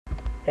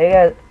Hey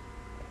guys,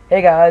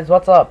 hey guys,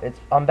 what's up?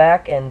 I'm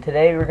back, and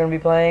today we're gonna be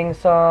playing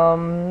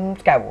some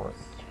Skywars.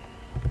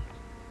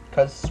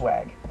 Cause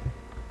swag.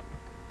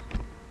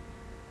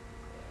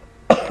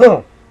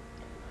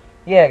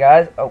 Yeah,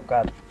 guys. Oh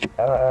god,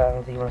 I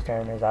don't think you want to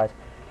stare in his eyes.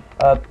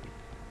 I'm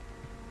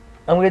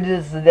gonna do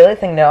this as a daily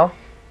thing now.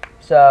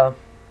 So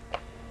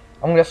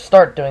I'm gonna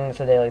start doing this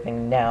a daily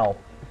thing now.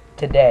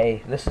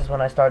 Today, this is when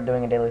I start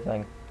doing a daily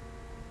thing.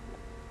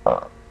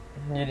 You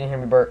didn't hear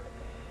me burp.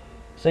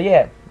 So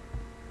yeah.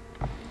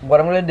 What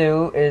I'm gonna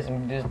do is I'm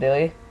gonna do this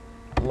daily,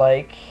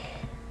 like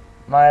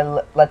my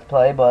let's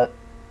play, but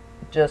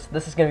just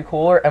this is gonna be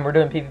cooler, and we're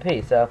doing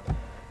PvP. So,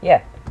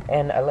 yeah,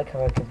 and I like how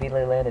I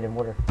conveniently landed in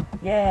water.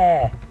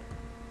 Yeah.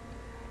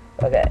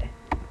 Okay.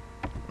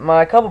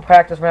 My couple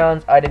practice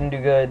rounds, I didn't do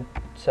good,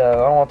 so I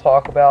don't want to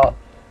talk about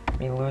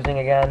me losing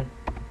again.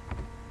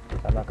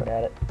 I'm not good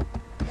at it.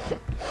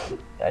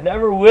 I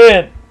never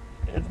win.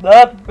 It's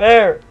not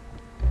fair.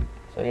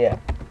 So yeah,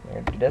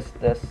 we're gonna do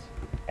this,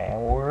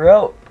 and we're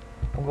out.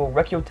 I'm gonna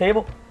wreck your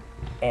table,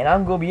 and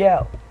I'm gonna be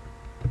out.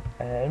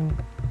 And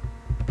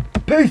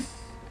peace.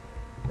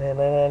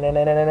 No.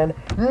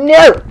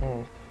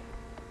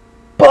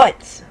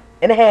 But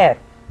and a half,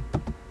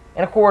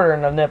 and a quarter,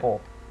 and a nipple.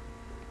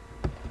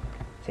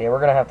 So yeah, we're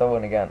gonna have to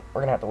win again.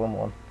 We're gonna have to win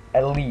one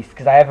at least,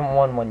 because I haven't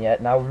won one yet,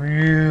 and I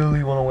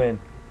really want to win.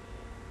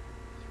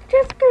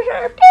 Just because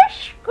I'm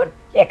this good.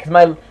 Yeah, because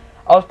I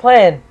was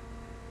playing,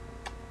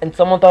 and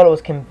someone thought it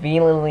was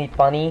conveniently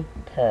funny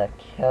to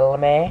kill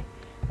me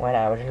when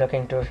I was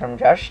looking to some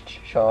just,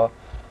 so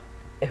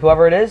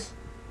whoever it is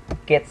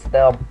gets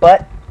the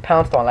butt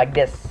pounced on like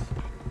this.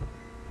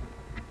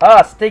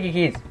 Ah, sticky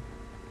keys.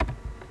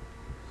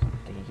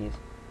 Sticky keys.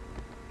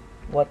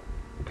 What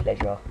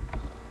pleasure.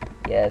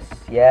 Yes.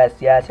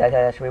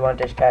 We want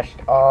this test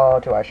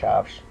all to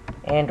ourselves.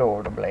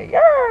 Indubitably.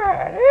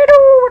 Yeah,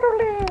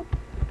 indubitably.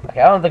 Okay,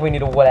 I don't think we need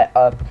to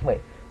wait.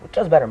 Which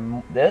does better,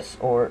 this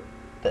or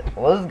this?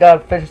 Well, this has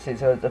got efficiency,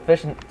 so it's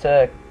efficient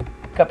to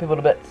cut people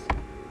to bits.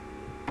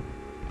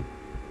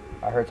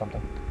 I heard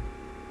something.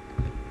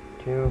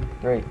 2,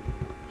 3.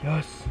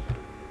 Yes.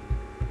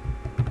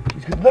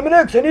 He's good. Lemon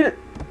eggs. I need it.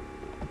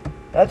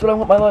 That's what I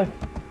want in my life.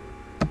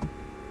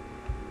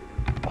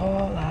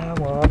 All I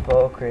want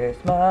for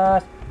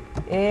Christmas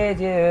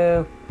is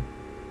you.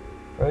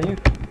 For you.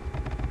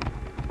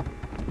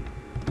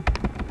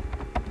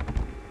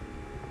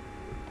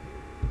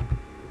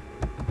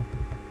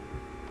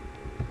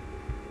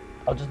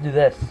 I'll just do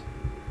this.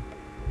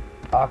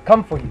 I'll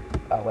come for you.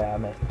 Oh wait, I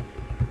missed.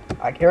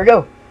 Alright, here we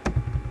go.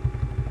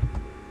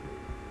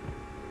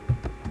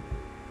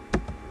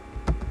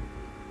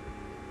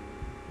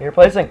 You're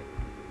placing.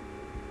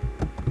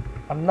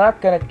 I'm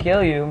not gonna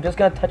kill you. I'm just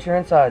gonna touch your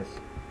insides.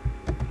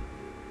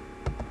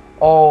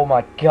 Oh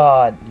my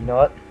god. You know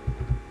what?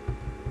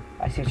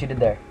 I see what you did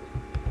there.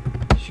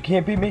 She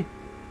can't beat me.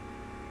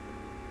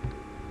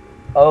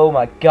 Oh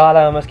my god,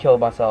 I almost killed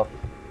myself.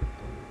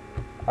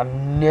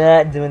 I'm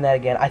not doing that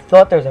again. I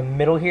thought there was a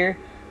middle here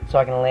so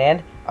I can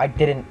land. I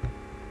didn't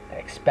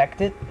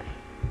expect it.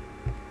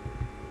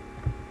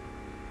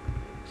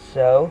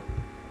 So,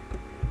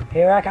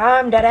 here I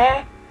come,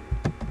 daddy.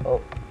 Oh,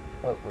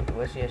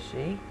 was she a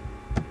she?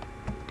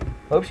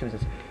 Hope she was a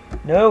she.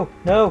 No,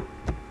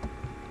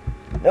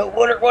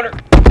 water.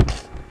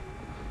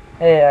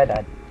 Hey, I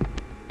died.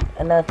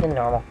 And nothing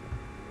normal.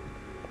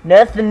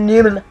 Nothing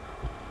normal.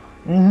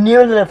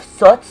 Nearly of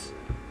such.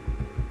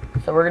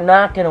 So we're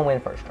not gonna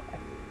win first try.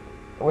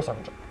 Or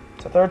second try.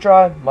 So third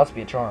try must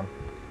be a charm.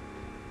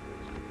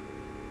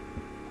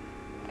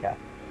 Okay.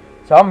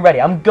 So I'm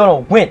ready. I'm gonna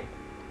win.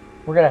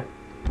 We're gonna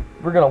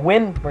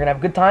win. We're gonna have a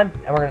good time,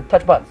 and we're gonna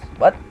touch buttons.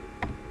 What?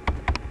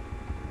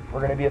 We're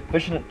gonna be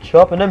efficient at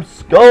chopping them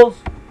skulls.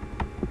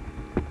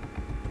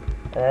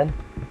 And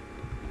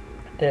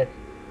this.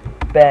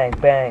 Bang,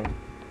 bang.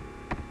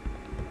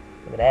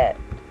 Look at that.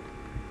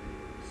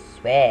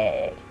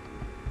 Swag.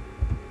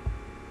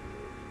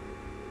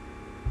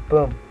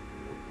 Boom.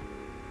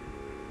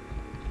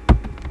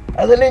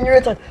 A little in your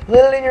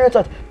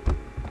inside.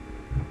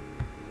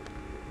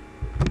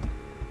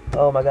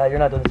 Oh my god, you're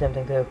not doing the same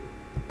thing too.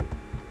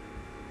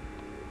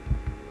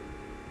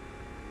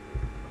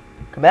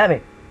 Come at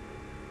me.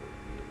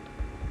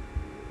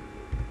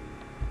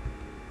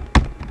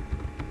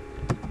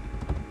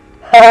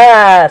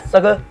 Ha,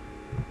 sucker.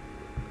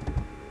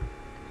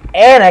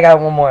 And I got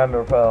one more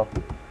Ember Pearl.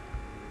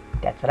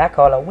 That's what I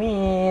call a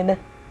win.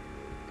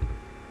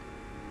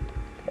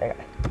 Okay.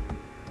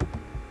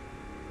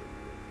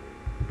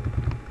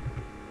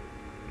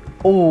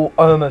 Oh,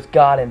 I almost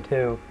got him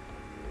too.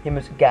 He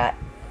almost got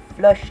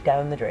flushed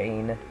down the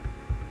drain.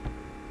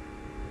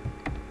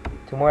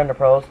 2 more Ender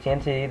Pearls.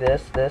 TNT.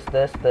 This.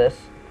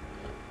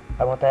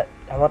 I want that.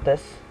 I want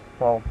this.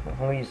 Well,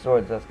 when we use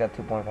swords, that's got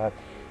 2.5.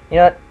 You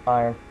know what?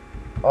 Iron.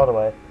 All the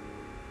way.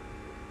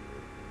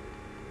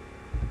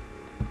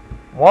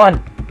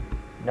 1.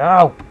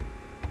 No.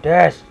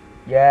 This.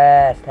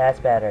 Yes, that's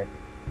better.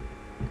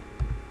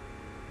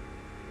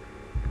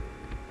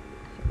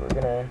 So we're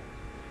gonna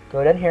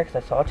go down here,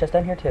 because I saw a chest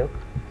down here too.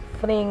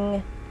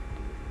 Fling.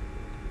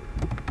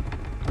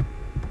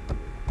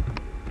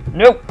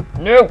 No,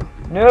 no,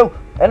 no.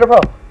 Ender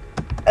Pearl.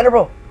 Ender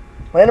Pearl.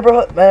 My Ender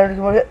Pearl. My Ender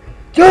Pearl hit.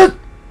 Just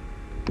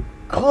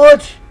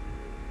clutch.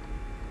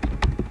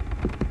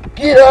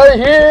 Get out of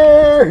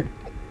here.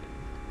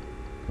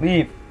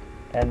 Leave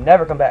and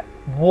never come back.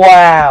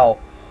 Wow.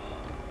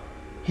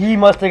 He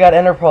must have got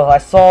Ender Pearl. I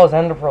saw his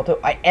Ender Pearl too.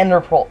 I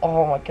Ender Pearl.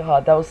 Oh my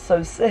god, that was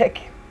so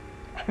sick.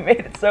 I made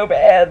it so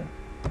bad.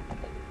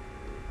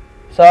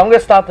 So I'm gonna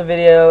stop the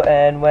video,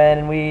 and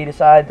when they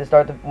decide to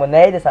start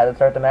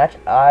the match,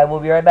 I will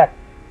be right back.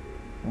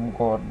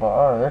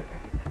 Goodbye.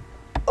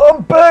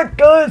 I'm back,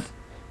 guys.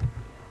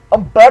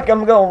 I'm back.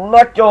 I'm gonna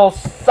knock your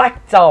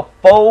socks off,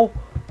 fool.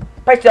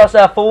 Brace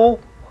yourself, fool.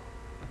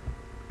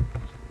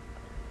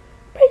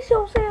 Brace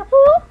yourself,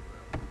 fool.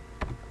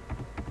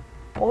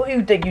 Who do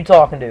you think you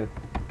talking to?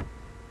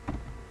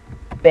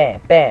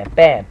 Bam, bam,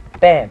 bam,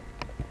 bam,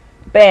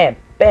 bam,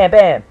 bam,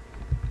 bam.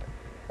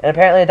 And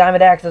apparently a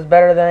diamond axe is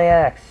better than an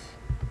axe.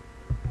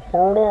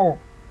 Hold on.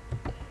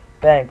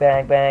 Bang,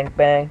 bang, bang,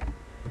 bang.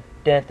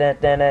 I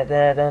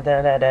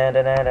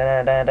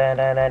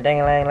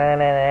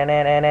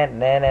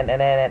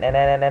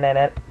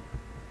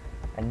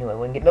knew I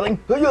wouldn't get nothing.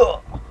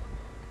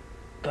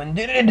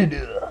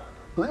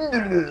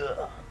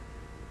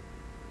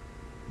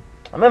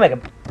 I'm gonna make a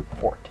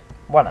fort.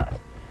 Why not?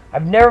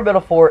 I've never built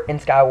a fort in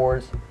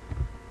Skywars.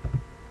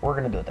 We're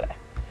gonna do it today.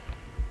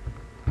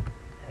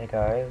 Hey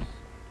guys.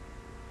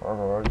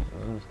 This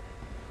is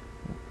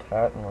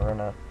Cat, and we're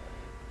gonna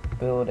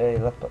build a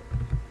left up.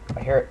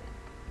 I hear it.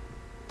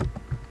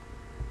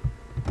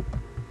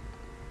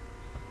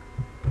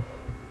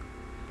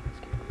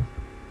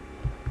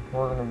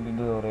 We're gonna be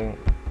building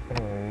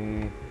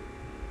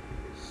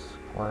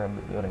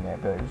a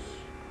base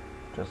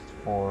just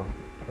for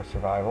our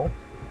survival.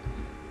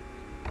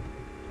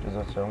 Does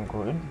that sound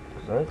good?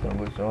 Because I think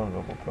it sounds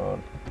like a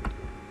plan.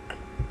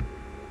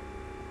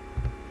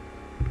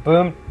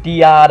 Boom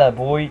diada,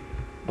 boy.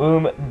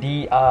 Boom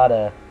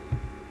diada.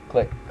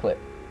 Click, click.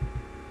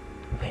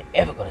 You ain't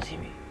ever gonna see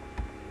me.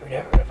 You're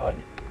never gonna find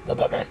me. The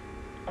Batman.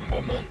 I'm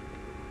Batman.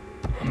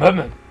 I'm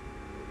Batman.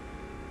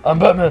 I'm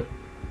Batman.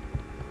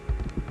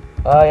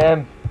 I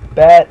am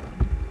Batman.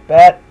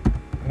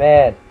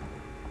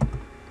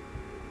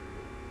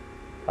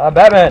 I'm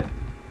Batman.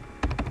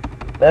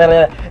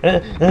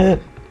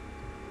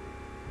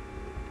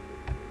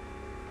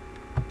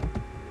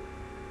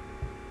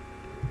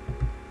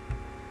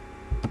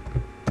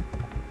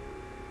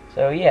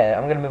 So yeah,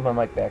 I'm gonna move my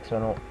mic back so I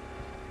don't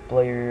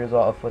blow your ears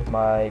off with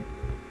my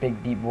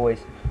big deep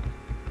voice.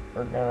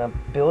 We're gonna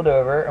build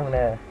over.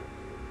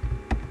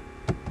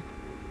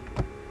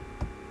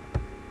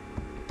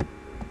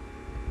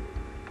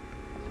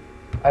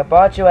 I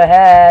bought you a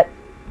hat.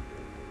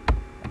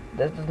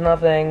 This is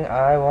nothing.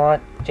 I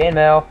want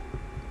chainmail.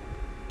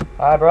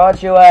 I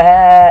brought you a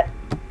hat.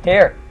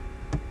 Here.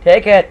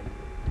 Take it.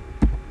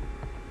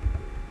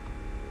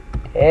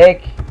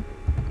 Take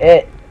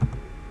it.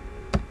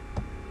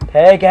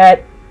 Take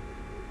it.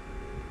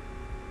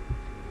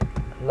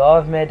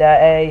 Love me,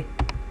 daddy.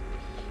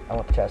 I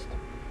want the chest.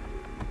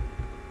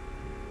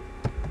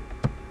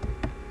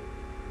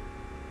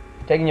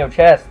 Taking your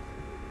chest.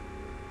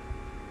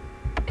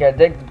 Can I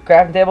dig the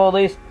crafting table at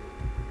least?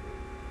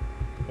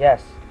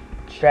 Yes.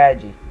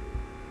 Strategy.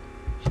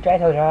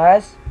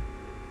 Strategize.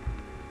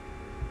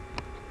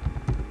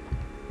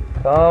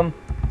 Come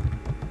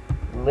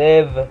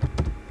live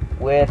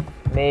with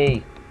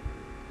me.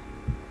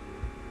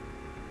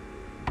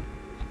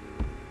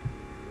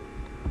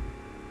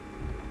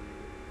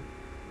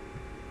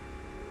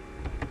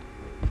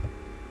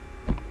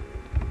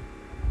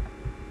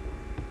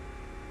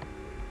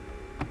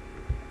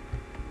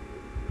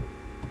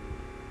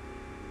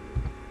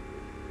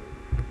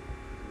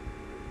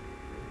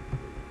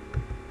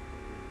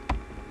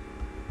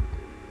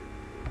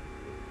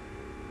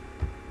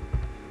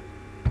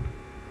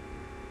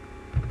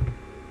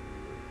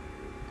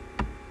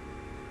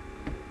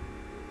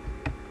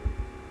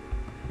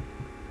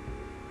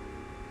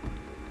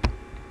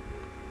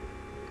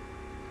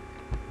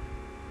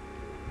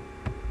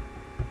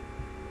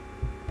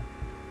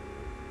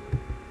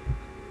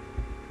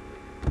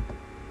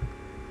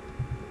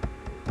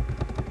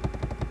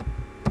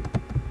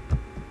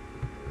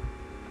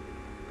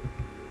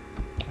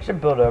 I should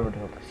build over to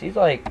him because he's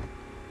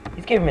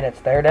giving me that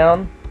stare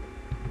down.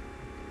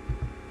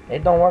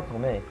 It don't work for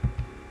me.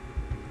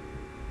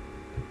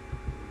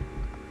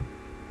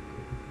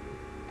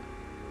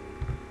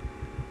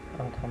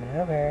 I'm coming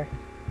over.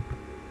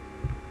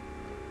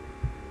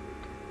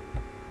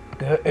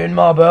 Get in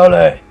my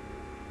belly.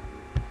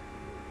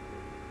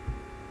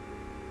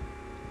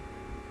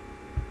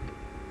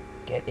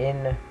 Get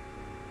in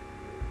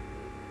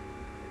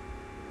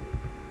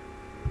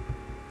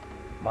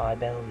my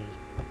belly.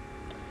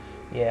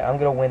 Yeah, I'm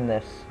gonna win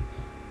this.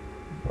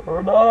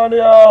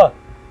 Bernania!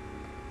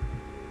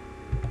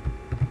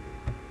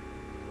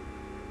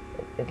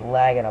 It's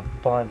lagging a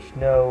bunch.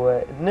 No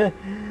way.